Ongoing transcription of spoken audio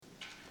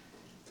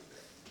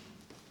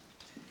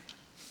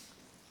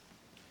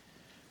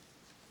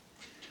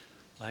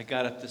Well, I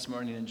got up this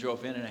morning and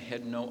drove in, and I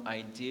had no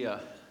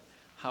idea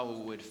how it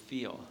would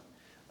feel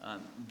on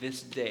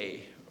this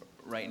day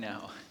right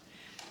now.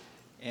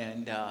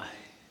 And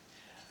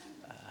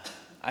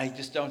I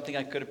just don't think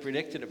I could have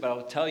predicted it, but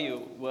I'll tell you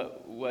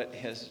what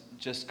has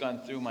just gone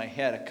through my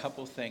head. A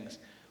couple things.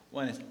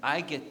 One is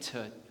I get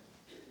to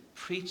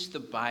preach the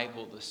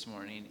Bible this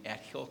morning at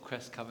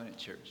Hillcrest Covenant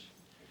Church.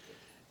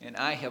 And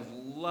I have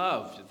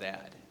loved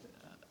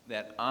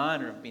that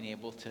honor of being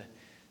able to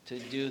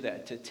do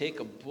that, to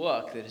take a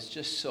book that is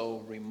just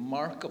so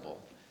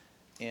remarkable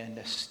and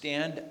to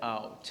stand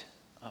out,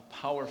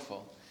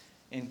 powerful,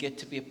 and get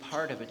to be a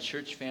part of a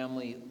church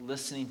family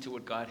listening to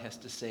what God has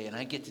to say. And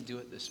I get to do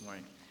it this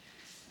morning.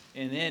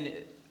 And then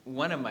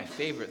one of my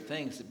favorite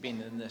things of being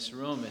in this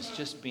room is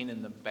just being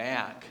in the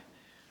back,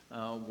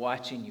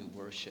 watching you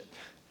worship.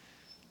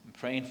 And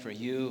praying for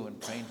you and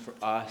praying for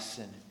us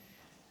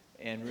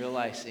and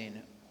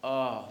realizing,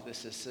 oh,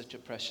 this is such a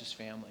precious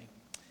family.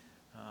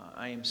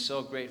 I am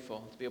so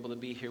grateful to be able to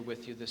be here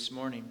with you this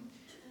morning.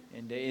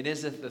 And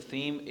the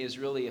theme is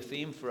really a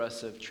theme for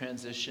us of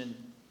transition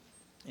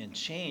and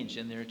change,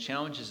 and there are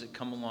challenges that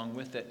come along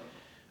with it.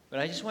 But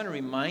I just want to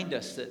remind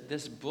us that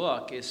this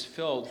book is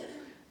filled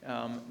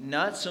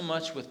not so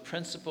much with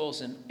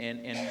principles and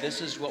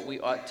this is what we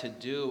ought to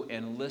do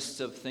and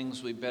lists of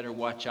things we better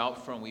watch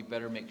out for and we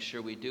better make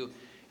sure we do.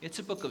 It's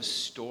a book of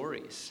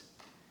stories.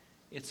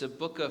 It's a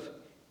book of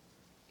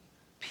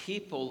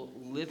people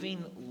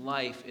living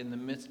life in the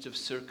midst of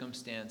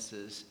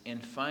circumstances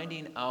and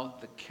finding out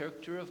the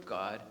character of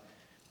God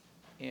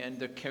and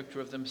the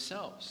character of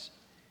themselves.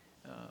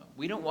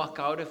 We don't walk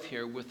out of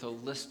here with a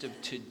list of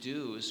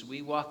to-dos.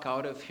 We walk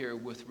out of here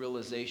with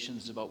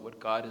realizations about what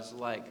God is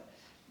like.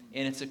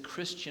 And it's a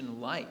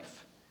Christian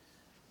life.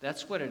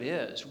 That's what it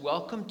is.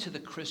 Welcome to the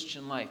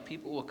Christian life.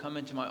 People will come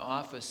into my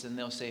office and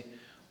they'll say,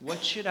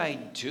 "What should I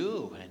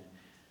do?" And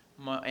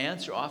my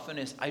answer often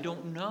is, "I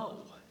don't know."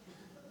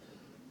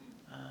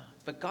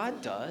 But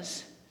God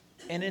does,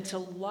 and it's a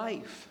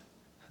life.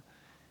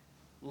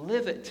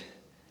 Live it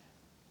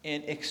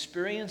and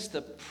experience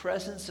the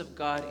presence of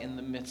God in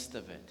the midst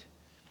of it.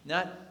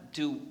 Not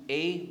do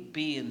A,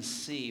 B, and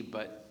C,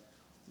 but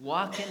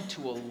walk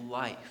into a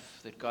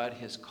life that God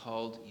has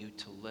called you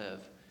to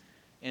live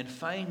and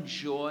find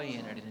joy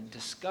in it and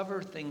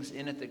discover things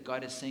in it that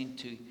God is saying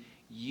to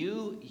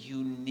you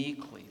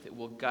uniquely that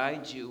will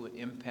guide you and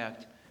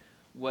impact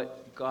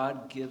what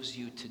God gives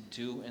you to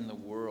do in the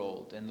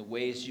world and the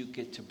ways you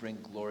get to bring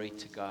glory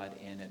to God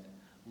in it.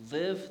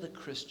 Live the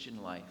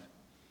Christian life.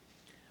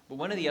 But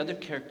one of the other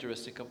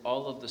characteristics of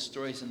all of the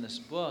stories in this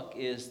book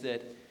is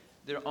that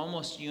they're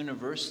almost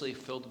universally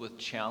filled with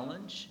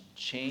challenge,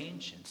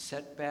 change, and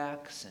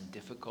setbacks and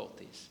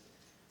difficulties.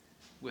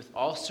 With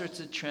all sorts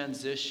of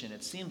transition.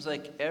 It seems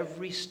like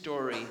every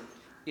story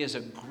is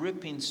a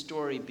gripping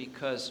story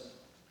because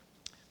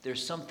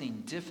there's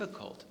something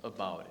difficult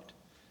about it.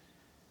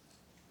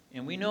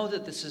 And we know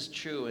that this is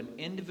true. An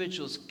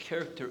individual's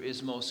character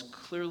is most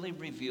clearly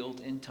revealed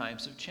in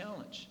times of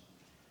challenge.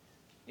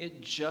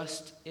 It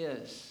just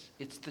is.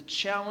 It's the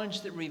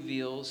challenge that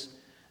reveals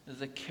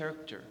the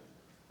character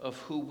of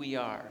who we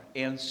are.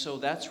 And so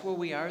that's where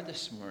we are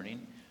this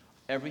morning.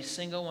 Every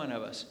single one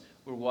of us,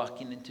 we're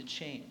walking into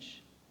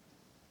change.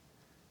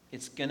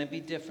 It's going to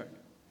be different.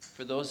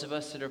 For those of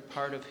us that are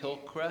part of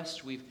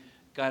Hillcrest, we've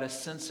got a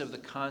sense of the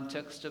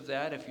context of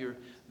that. If you're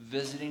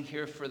visiting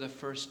here for the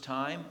first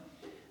time,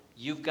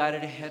 you've got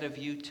it ahead of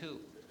you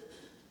too.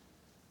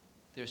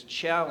 There's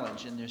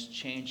challenge and there's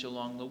change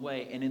along the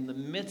way. And in the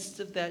midst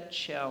of that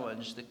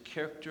challenge, the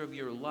character of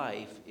your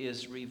life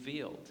is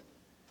revealed.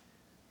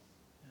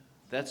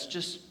 That's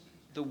just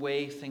the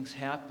way things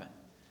happen.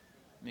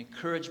 I'm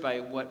encouraged by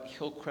what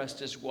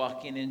Hillcrest is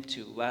walking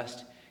into.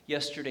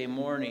 Yesterday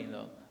morning,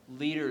 the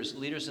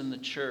leaders in the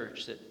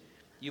church that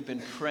you've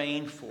been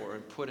praying for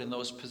and put in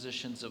those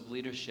positions of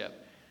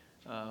leadership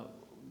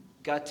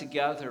got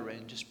together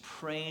and just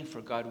praying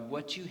for God,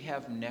 what you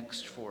have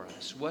next for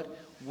us.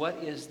 What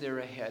is there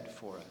ahead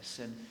for us?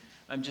 And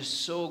I'm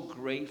just so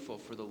grateful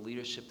for the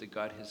leadership that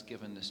God has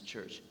given this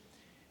church.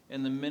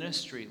 And the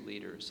ministry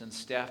leaders and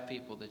staff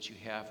people that you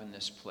have in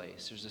this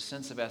place. There's a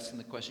sense of asking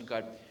the question,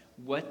 God,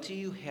 what do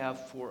you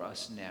have for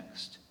us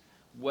next?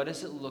 What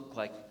does it look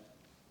like?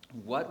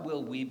 What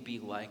will we be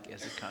like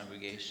as a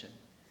congregation?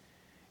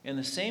 And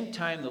at the same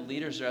time, the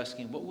leaders are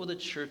asking, what will the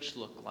church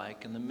look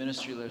like? And the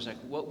ministry leaders are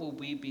like, what will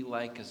we be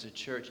like as a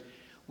church?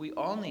 We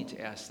all need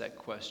to ask that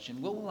question.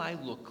 What will I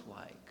look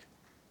like?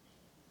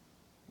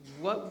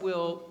 What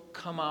will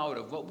come out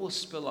of? What will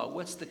spill out?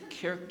 What's the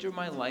character of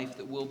my life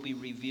that will be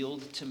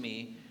revealed to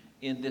me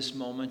in this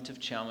moment of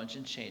challenge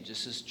and change?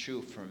 This is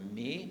true for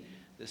me.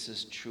 This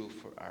is true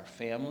for our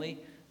family.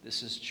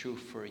 This is true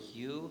for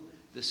you.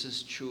 This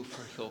is true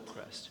for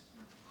Hillcrest.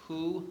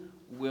 Who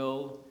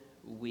will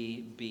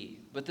we be?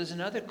 But there's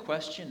another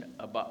question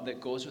that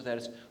goes with that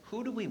is,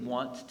 who do we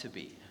want to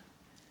be?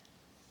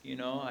 You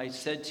know, I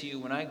said to you,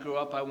 when I grow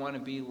up, I want to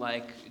be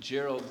like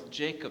Gerald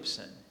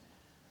Jacobson.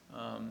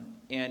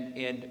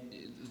 And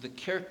the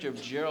character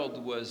of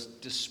Gerald was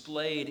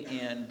displayed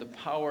in the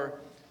power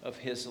of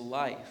his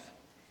life.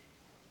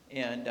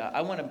 And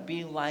I want to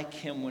be like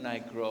him when I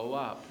grow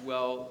up.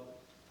 Well,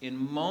 in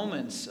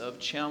moments of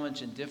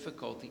challenge and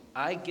difficulty,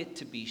 I get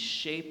to be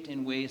shaped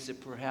in ways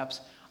that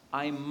perhaps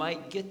I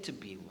might get to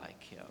be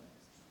like him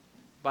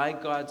by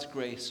God's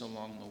grace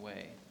along the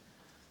way.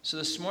 So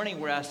this morning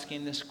we're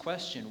asking this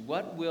question: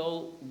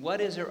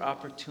 what is our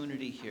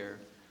opportunity here?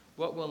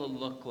 What will it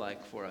look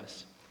like for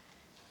us?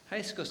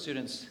 High school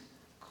students,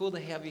 cool to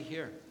have you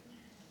here.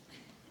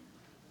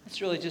 It's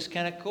really just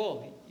kind of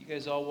cool. You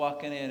guys all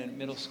walking in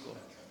middle school.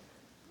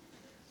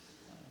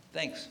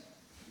 Thanks.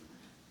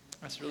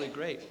 That's really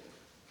great.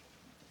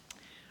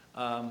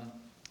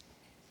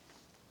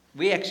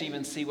 We actually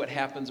even see what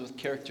happens with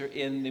character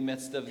in the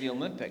midst of the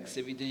Olympics.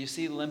 Did you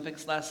see the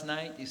Olympics last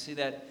night? You see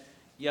that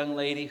young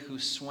lady who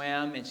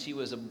swam and she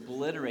was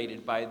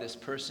obliterated by this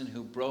person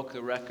who broke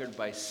the record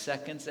by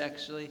seconds,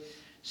 actually.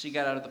 She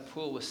got out of the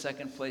pool with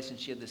second place and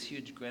she had this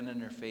huge grin on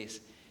her face.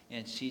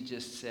 And she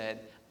just said,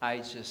 "I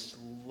just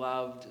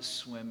loved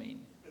swimming."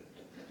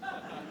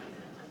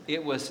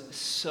 It was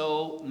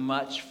so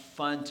much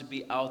fun to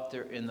be out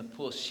there in the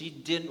pool. She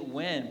didn't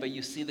win, but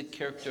you see the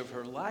character of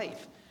her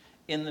life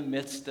in the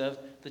midst of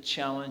the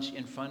challenge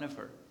in front of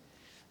her.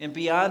 And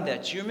beyond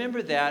that, do you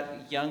remember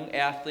that young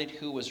athlete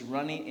who was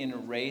running in a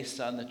race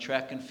on the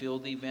track and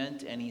field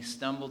event, and he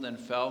stumbled and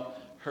fell,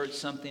 hurt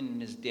something,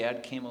 and his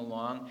dad came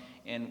along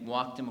and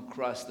walked him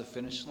across the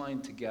finish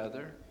line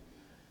together?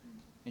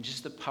 And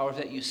just the power of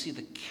that, you see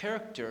the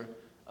character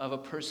of a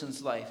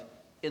person's life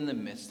in the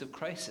midst of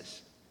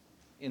crisis,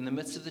 in the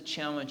midst of the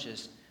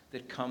challenges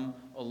that come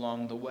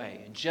along the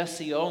way. And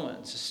Jesse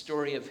Owens, the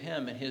story of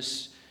him and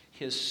his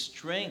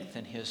strength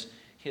and his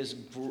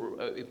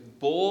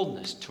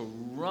boldness to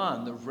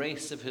run the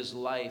race of his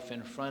life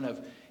in front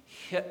of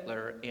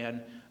Hitler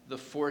and the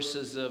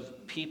forces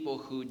of people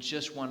who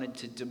just wanted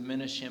to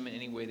diminish him in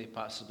any way they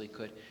possibly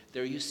could.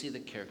 There you see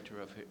the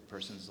character of a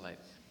person's life.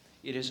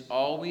 It is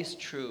always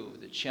true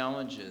that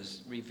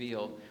challenges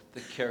reveal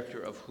the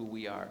character of who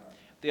we are.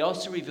 They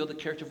also reveal the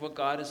character of what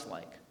God is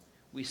like.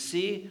 We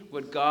see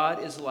what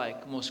God is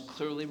like most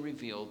clearly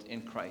revealed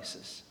in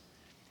crisis.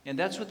 And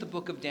that's what the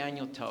book of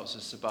Daniel tells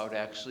us about,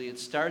 actually. It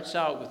starts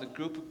out with a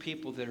group of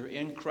people that are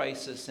in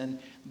crisis, and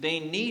they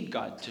need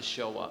God to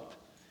show up.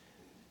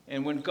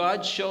 And when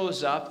God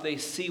shows up, they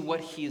see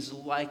what he's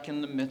like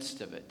in the midst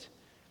of it.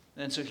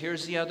 And so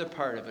here's the other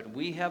part of it.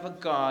 We have a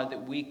God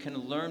that we can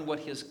learn what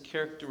his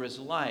character is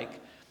like.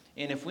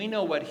 And if we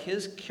know what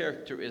his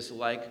character is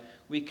like,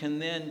 we can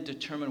then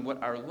determine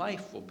what our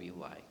life will be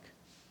like.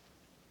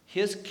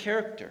 His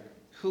character,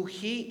 who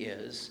he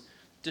is,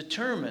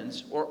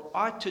 determines or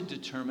ought to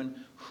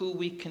determine who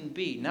we can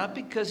be. Not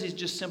because he's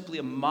just simply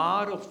a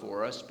model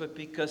for us, but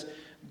because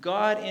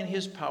God in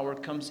his power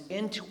comes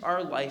into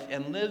our life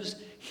and lives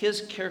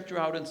his character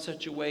out in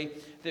such a way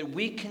that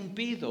we can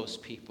be those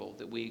people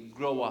that we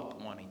grow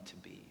up wanting to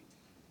be.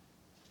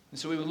 And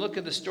so we would look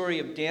at the story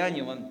of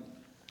Daniel, and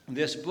in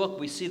this book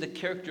we see the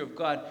character of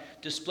God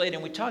displayed.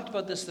 And we talked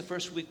about this the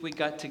first week we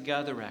got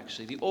together,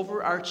 actually. The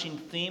overarching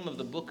theme of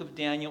the book of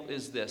Daniel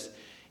is this: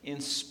 in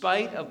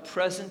spite of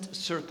present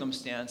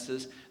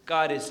circumstances,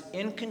 God is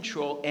in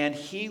control and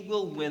he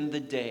will win the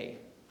day.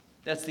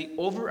 That's the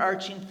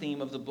overarching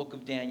theme of the book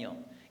of Daniel.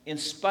 In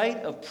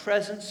spite of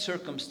present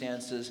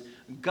circumstances,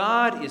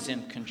 God is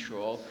in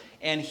control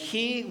and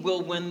he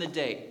will win the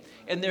day.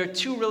 And there are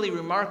two really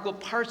remarkable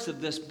parts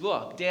of this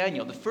book,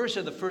 Daniel. The first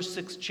are the first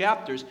 6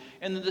 chapters,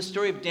 and then the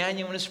story of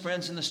Daniel and his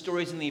friends and the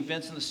stories and the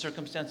events and the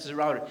circumstances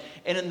around it.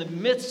 And in the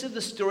midst of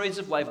the stories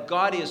of life,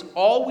 God is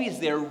always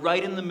there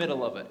right in the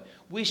middle of it.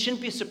 We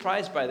shouldn't be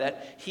surprised by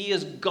that. He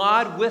is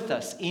God with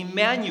us,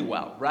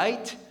 Emmanuel,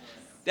 right?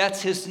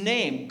 That's his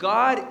name.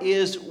 God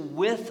is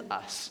with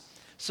us.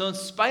 So in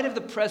spite of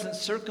the present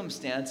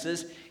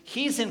circumstances,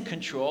 he's in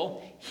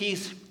control,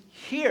 he's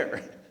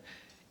here,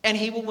 and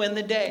he will win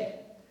the day.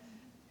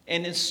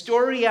 And in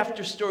story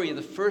after story, of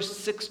the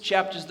first 6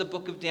 chapters of the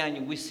book of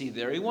Daniel, we see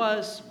there he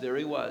was.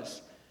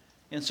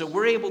 And so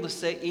we're able to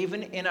say,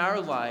 even in our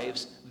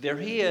lives, there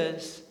he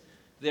is,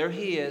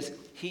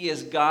 he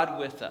is God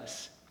with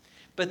us.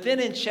 But then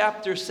in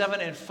chapter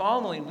 7 and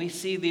following, we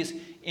see these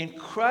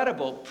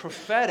incredible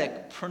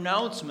prophetic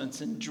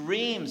pronouncements and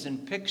dreams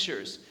and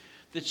pictures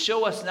that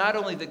show us not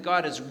only that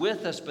God is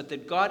with us, but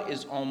that God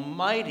is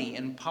almighty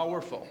and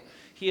powerful.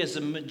 He is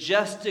a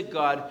majestic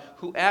God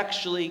who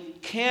actually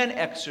can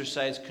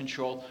exercise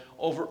control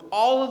over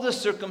all of the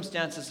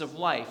circumstances of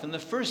life. And the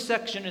first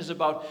section is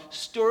about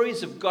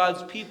stories of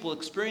God's people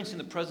experiencing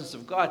the presence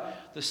of God.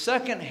 The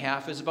second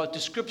half is about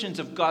descriptions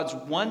of God's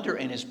wonder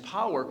and his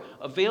power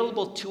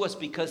available to us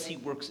because he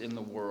works in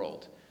the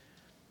world.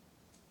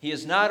 He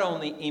is not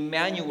only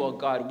Emmanuel,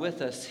 God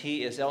with us,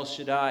 he is El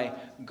Shaddai,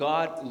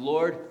 God,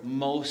 Lord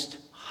Most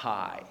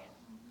High.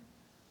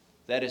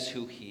 That is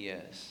who he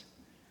is.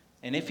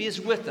 And if he is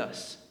with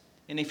us,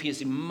 and if he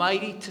is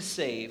mighty to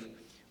save,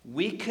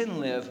 we can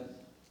live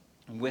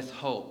with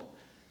hope.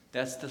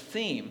 That's the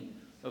theme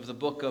of the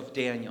book of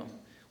Daniel.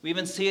 We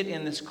even see it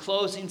in this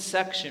closing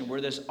section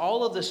where there's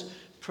all of this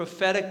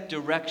prophetic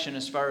direction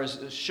as far as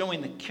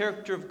showing the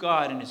character of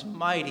God and his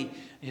might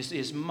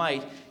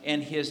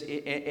and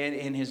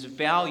his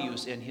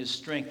values and his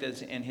strength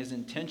and his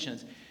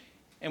intentions.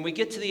 And we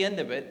get to the end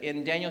of it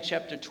in Daniel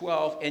chapter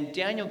 12, and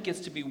Daniel gets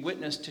to be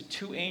witness to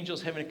two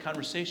angels having a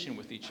conversation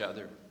with each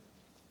other.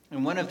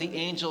 And one of the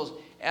angels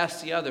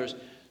asks the others,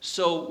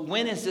 so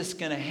when is this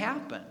going to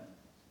happen?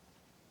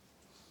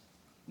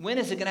 When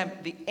is it going to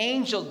happen? The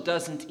angel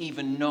doesn't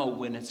even know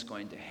when it's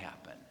going to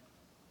happen.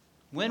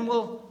 When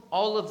will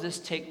all of this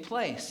take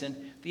place?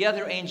 And the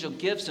other angel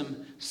gives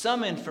him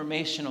some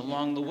information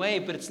along the way,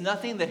 but it's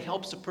nothing that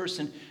helps a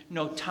person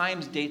know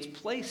times, dates,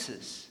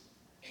 places.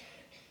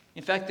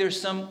 In fact, there's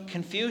some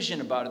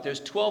confusion about it. There's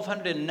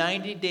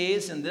 1,290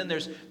 days, and then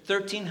there's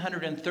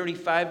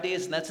 1,335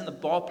 days, and that's in the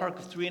ballpark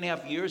of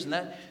 3.5 years, and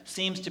that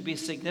seems to be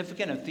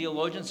significant, and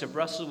theologians have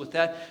wrestled with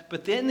that.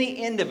 But then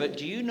the end of it,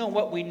 do you know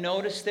what we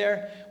notice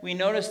there? We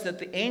notice that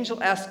the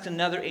angel asks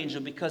another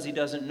angel because he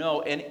doesn't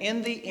know, and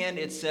in the end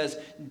it says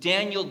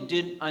Daniel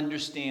didn't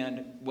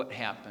understand what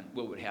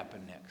would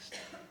happen next.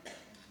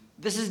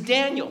 This is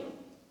Daniel.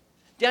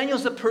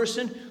 Daniel's the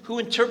person who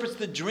interprets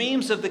the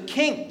dreams of the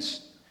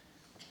kings.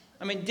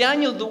 I mean,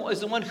 Daniel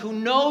is the one who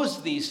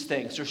knows these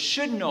things, or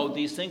should know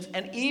these things,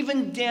 and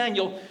even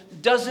Daniel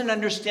doesn't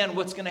understand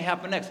what's going to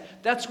happen next.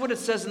 That's what it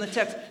says in the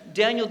text.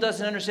 Daniel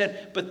doesn't understand,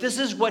 but this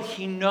is what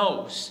he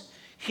knows.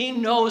 He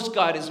knows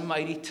God is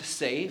mighty to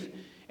save,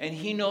 and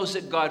he knows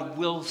that God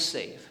will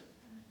save.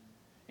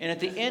 And at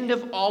the end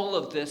of all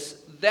of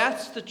this,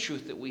 that's the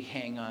truth that we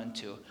hang on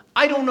to.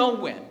 I don't know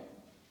when,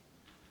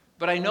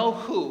 but I know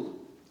who,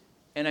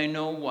 and I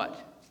know what.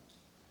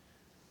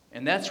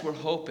 And that's where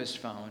hope is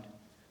found.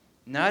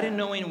 Not in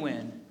knowing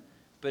when,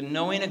 but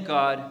knowing a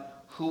God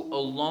who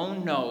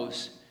alone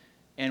knows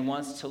and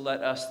wants to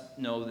let us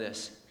know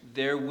this.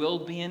 There will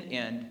be an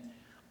end.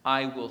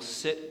 I will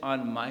sit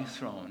on my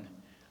throne.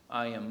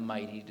 I am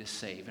mighty to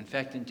save. In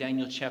fact, in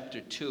Daniel chapter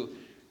 2,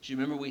 do you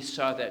remember we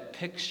saw that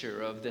picture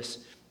of this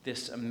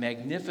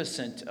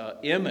magnificent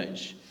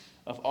image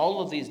of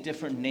all of these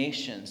different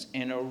nations,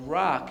 and a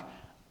rock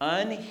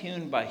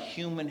unhewn by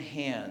human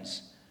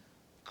hands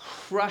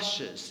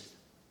crushes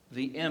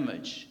the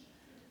image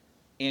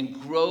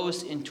and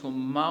grows into a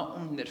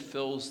mountain that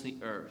fills the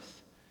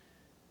earth.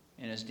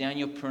 And as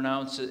Daniel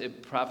explains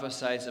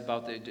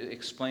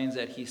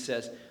that, he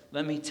says,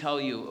 let me tell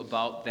you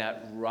about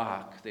that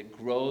rock that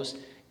grows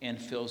and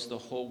fills the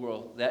whole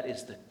world. That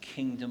is the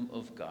kingdom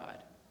of God.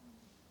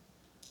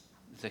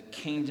 The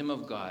kingdom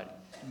of God.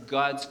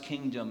 God's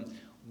kingdom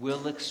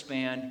will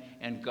expand,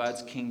 and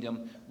God's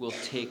kingdom will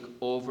take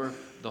over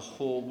the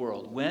whole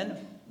world. When?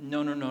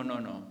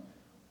 No.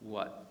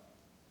 What?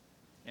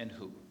 And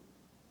who?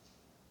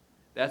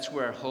 That's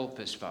where our hope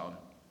is found,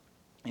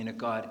 in a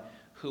God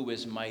who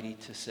is mighty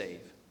to save.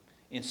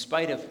 In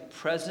spite of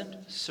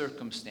present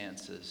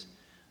circumstances,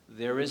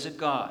 there is a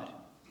God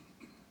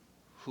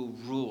who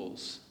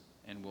rules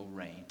and will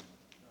reign.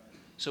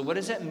 So what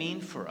does that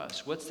mean for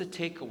us? What's the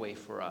takeaway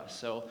for us?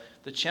 So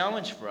the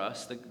challenge for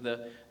us,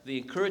 the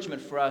encouragement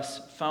for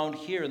us found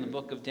here in the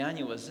book of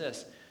Daniel is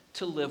this: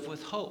 to live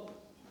with hope.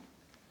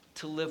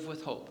 To live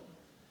with hope.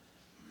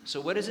 So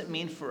what does it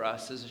mean for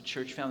us as a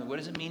church family? What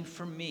does it mean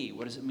for me?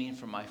 What does it mean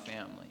for my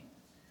family?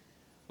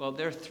 Well,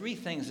 there are three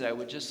things that I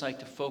would just like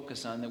to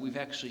focus on that we've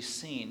actually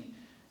seen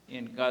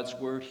in God's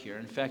word here.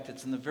 In fact,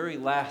 it's in the very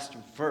last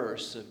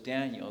verse of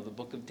Daniel, the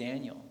book of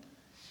Daniel.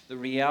 The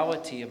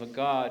reality of a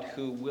God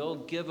who will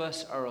give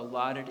us our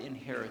allotted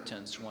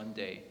inheritance one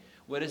day.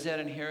 What is that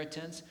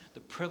inheritance?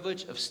 The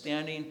privilege of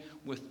standing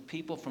with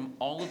people from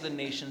all of the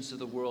nations of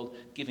the world,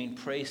 giving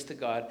praise to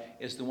God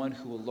as the one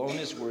who alone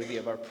is worthy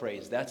of our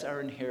praise. That's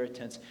our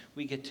inheritance.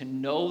 We get to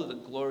know the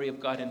glory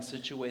of God in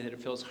such a way that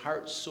it fills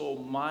heart, soul,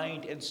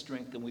 mind, and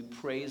strength, and we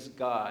praise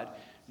God,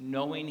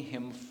 knowing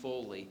him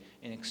fully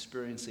and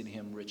experiencing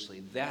him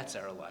richly. That's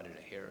our allotted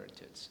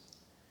inheritance.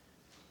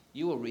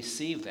 You will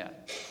receive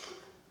that.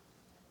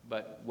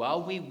 But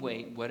while we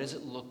wait, what does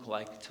it look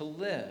like to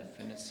live?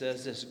 And it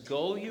says this: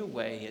 go your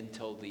way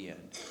until the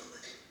end.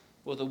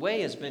 Well, the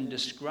way has been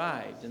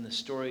described in the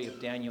story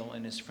of Daniel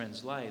and his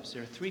friends' lives.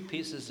 There are three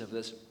pieces of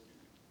this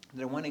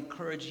that I want to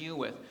encourage you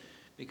with,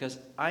 because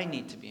I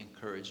need to be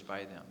encouraged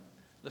by them.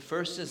 The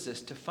first is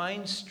this: to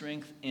find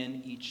strength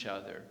in each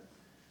other.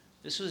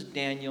 This was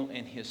Daniel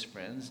and his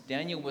friends.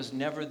 Daniel was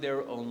never there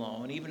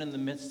alone. Even in the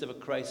midst of a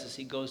crisis,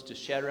 he goes to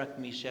Shadrach,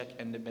 Meshach,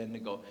 and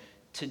Abednego.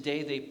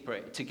 Today they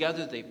pray.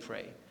 Together they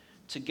pray.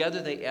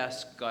 Together they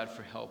ask God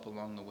for help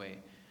along the way.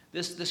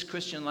 This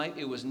Christian life,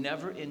 it was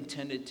never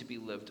intended to be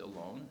lived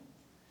alone.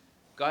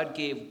 God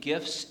gave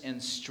gifts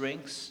and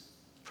strengths,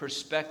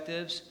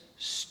 perspectives,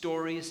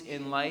 stories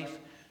in life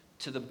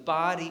to the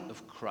body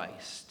of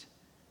Christ.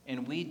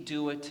 And we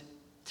do it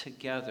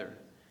together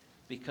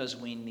because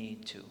we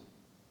need to.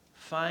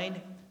 Find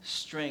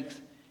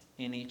strength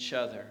in each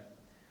other.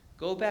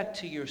 Go back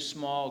to your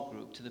small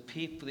group, to the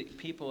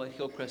people at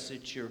Hillcrest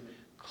that you're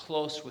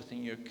close with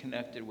and you're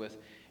connected with,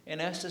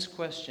 and ask this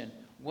question: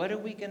 what are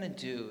we going to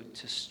do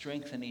to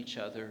strengthen each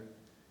other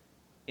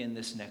in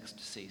this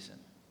next season?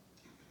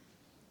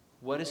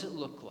 What does it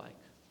look like?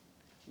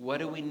 What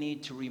do we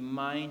need to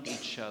remind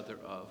each other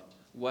of?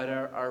 What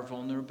are our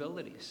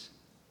vulnerabilities?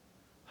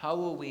 How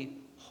will we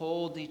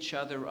hold each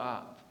other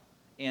up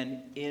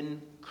and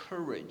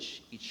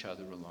encourage each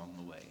other along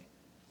the way?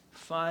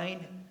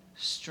 Find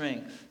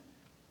strength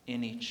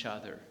in each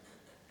other.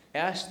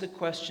 Ask the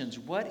questions,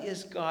 what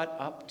is God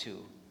up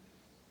to?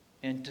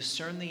 And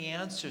discern the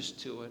answers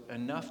to it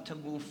enough to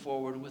move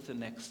forward with the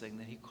next thing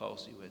that he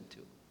calls you into.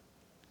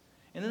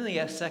 And then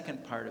the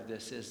second part of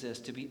this is this,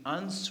 to be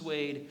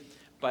unswayed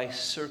by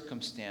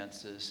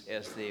circumstances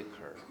as they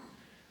occur.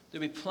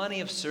 There'll be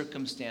plenty of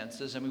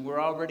circumstances. I mean, we're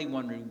already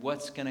wondering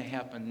what's going to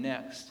happen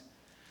next.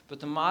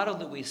 But the model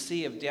that we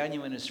see of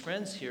Daniel and his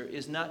friends here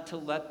is not to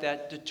let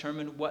that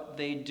determine what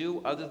they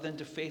do other than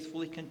to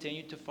faithfully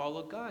continue to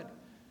follow God.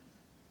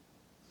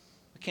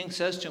 The king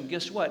says to him,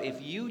 guess what?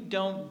 If you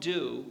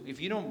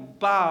don't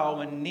bow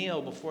and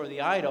kneel before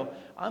the idol,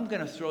 I'm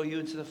going to throw you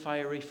into the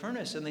fiery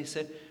furnace. And they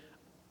said,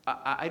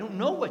 I don't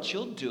know what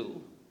you'll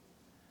do,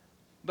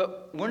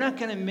 but we're not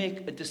going to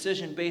make a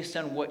decision based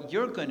on what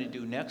you're going to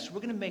do next.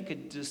 We're going to make a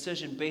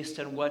decision based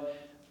on what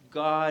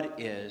God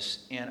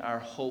is and our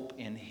hope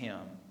in him.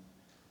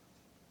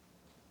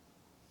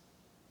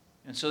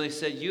 And so they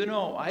said,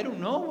 I don't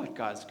know what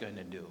God's going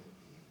to do.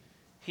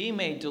 He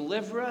may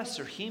deliver us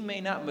or he may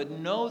not, but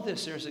know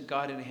this, there's a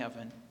God in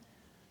heaven.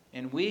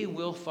 And we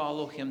will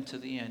follow him to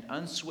the end,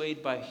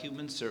 unswayed by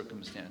human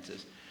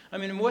circumstances. I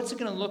mean, what's it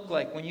going to look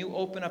like when you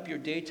open up your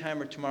day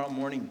timer tomorrow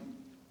morning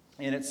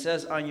and it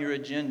says on your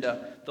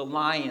agenda, the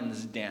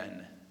lion's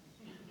den?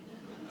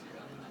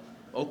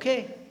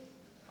 Okay,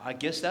 I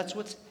guess that's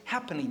what's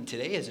happening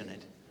today, isn't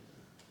it?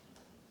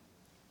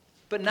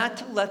 But not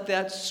to let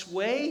that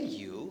sway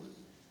you,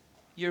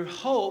 your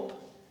hope.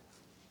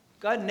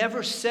 God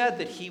never said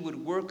that he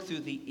would work through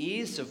the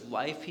ease of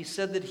life. He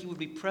said that he would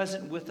be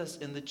present with us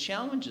in the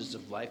challenges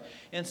of life.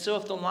 And so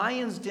if the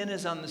lion's den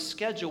is on the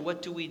schedule,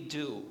 what do?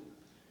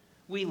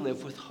 We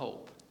live with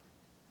hope.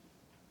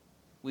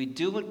 We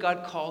do what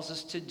God calls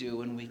us to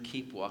do, and we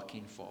keep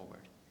walking forward.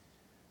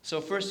 So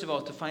first of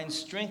all, to find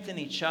strength in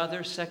each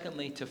other.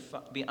 Secondly, to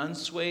be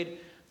unswayed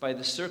by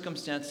the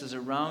circumstances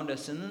around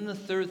us. And then the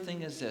third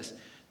thing is this,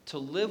 to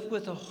live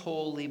with a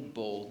holy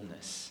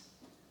boldness.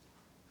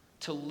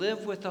 To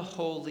live with a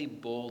holy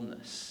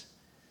boldness.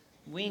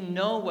 We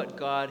know what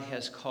God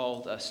has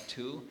called us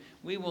to.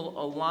 We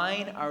will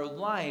align our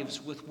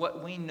lives with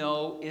what we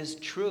know is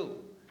true.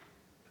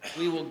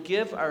 We will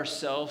give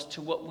ourselves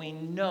to what we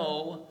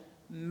know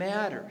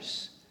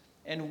matters.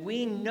 And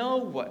we know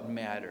what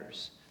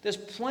matters. There's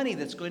plenty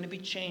that's going to be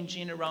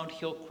changing around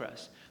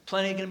Hillcrest.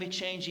 Plenty going to be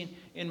changing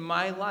in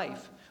my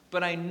life.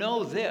 But I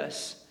know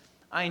this.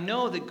 I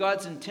know that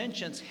God's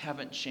intentions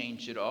haven't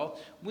changed at all.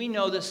 We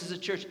know this as a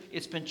church.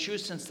 It's been true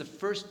since the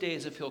first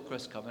days of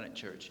Hillcrest Covenant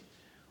Church.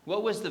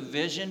 What was the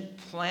vision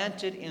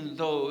planted in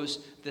those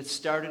that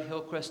started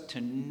Hillcrest?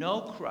 To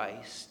know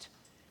Christ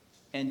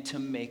and to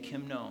make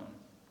him known.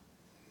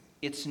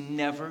 It's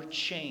never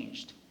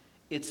changed.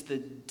 It's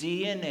the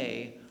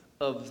DNA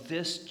of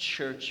this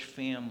church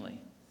family.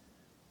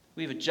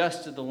 We've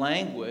adjusted the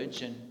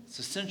language, and it's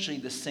essentially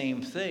the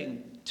same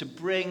thing, to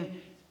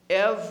bring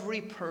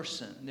every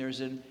person.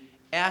 There's an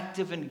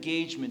active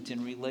engagement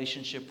in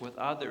relationship with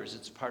others.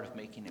 It's part of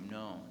making him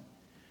known.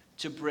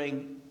 To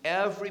bring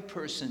every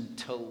person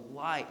to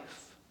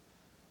life,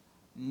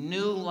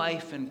 new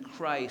life in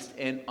Christ,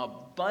 and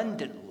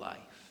abundant life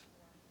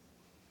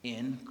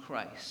in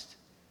Christ.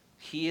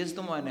 He is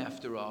the one,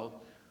 after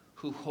all,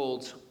 who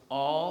holds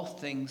all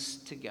things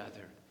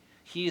together.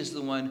 He is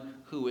the one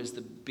who is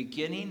the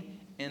beginning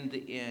and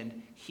the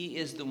end. He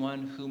is the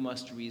one who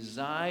must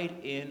reside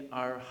in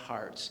our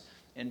hearts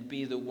and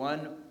be the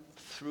one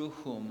through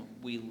whom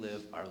we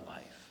live our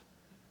life.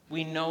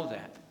 We know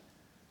that.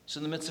 So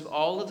in the midst of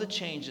all of the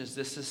changes,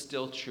 this is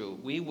still true.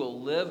 We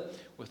will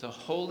live with a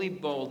holy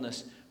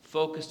boldness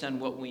focused on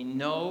what we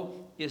know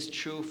is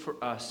true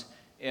for us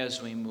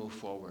as we move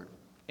forward.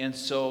 And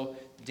so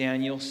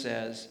Daniel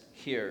says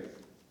here,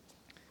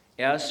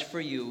 as for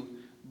you,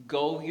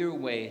 go your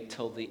way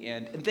till the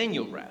end, and then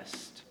you'll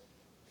rest.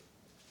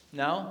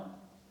 Now,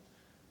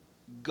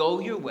 go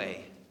your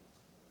way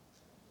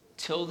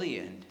till the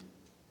end.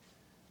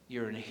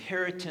 Your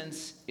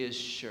inheritance is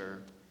sure.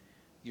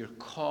 Your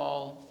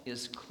call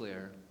is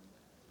clear.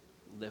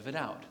 Live it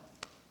out.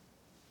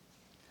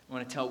 I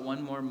want to tell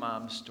one more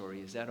mom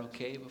story. Is that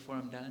okay before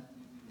I'm done?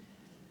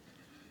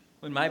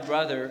 When my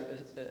brother,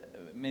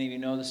 many of you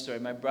know the story,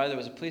 my brother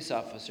was a police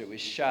officer. He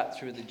was shot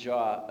through the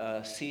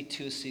jaw,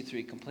 C2,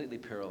 C3, completely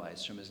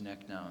paralyzed from his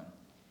neck down.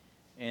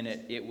 And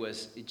it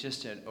was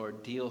just an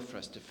ordeal for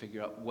us to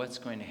figure out what's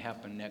going to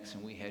happen next,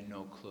 and we had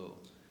no clue.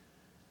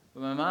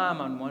 But my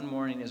mom, on one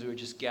morning, as we were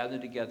just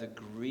gathered together,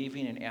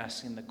 grieving and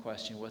asking the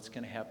question, what's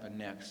going to happen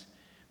next?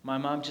 My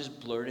mom just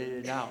blurted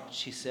it out.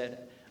 She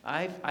said,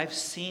 I've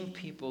seen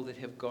people that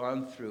have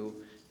gone through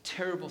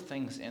terrible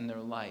things in their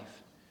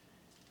life.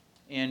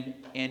 And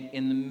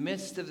in the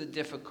midst of the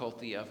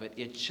difficulty of it,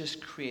 it just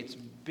creates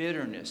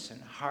bitterness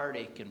and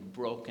heartache and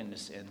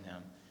brokenness in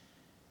them.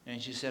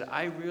 And she said,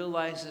 I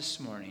realize this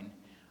morning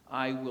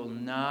I will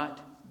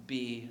not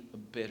be a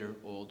bitter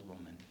old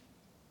woman.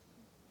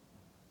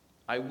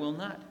 I will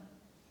not.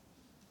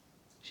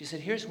 She said,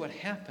 here's what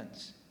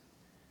happens.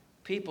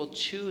 People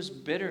choose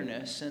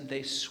bitterness and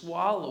they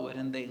swallow it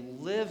and they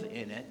live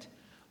in it,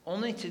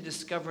 only to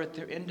discover at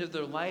the end of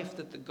their life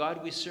that the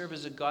God we serve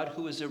is a God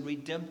who is a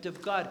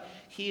redemptive God.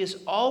 He is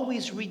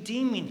always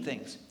redeeming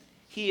things.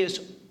 He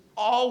is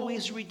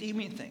always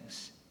redeeming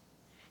things.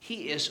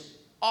 He is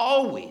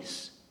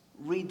always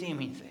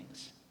redeeming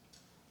things.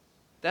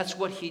 That's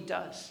what he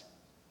does.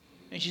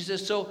 And she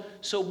says,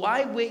 so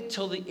why wait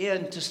till the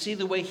end to see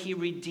the way he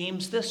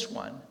redeems this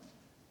one?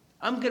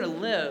 I'm going to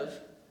live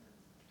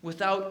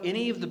without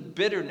any of the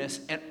bitterness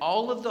and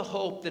all of the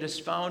hope that is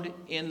found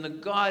in the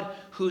God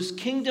whose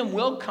kingdom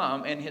will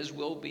come and his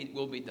will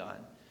be done.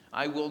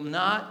 I will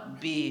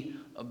not be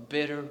a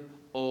bitter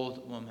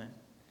old woman.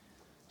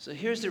 So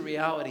here's the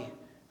reality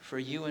for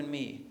you and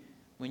me.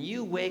 When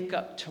you wake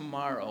up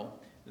tomorrow,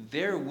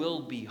 there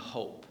will be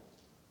hope.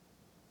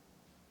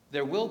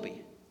 There will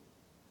be.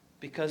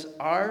 Because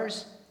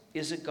ours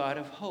is a God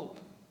of hope.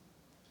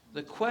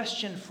 The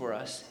question for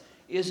us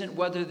isn't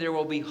whether there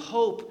will be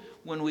hope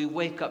when we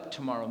wake up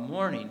tomorrow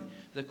morning.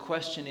 The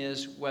question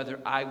is whether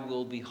I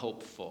will be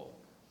hopeful.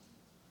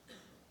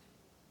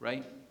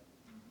 Right?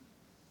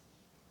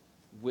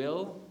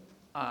 Will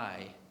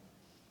I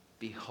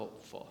be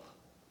hopeful?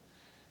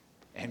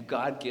 And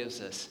God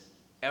gives us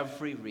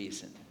every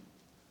reason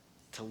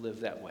to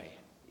live that way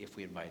if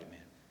we invite him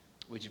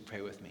in. Would you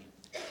pray with me?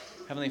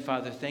 Heavenly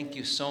Father, thank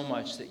you so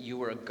much that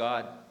you are a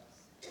God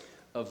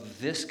of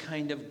this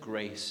kind of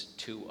grace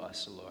to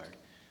us, Lord.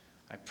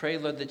 I pray,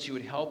 Lord, that you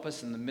would help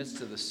us in the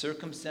midst of the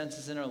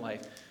circumstances in our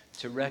life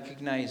to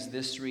recognize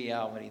this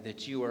reality,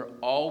 that you are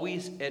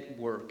always at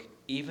work,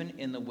 even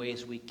in the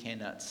ways we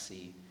cannot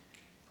see.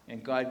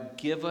 And God,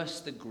 give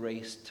us the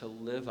grace to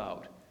live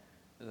out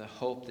the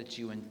hope that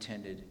you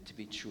intended to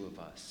be true of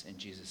us. In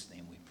Jesus'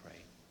 name we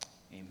pray.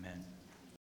 Amen.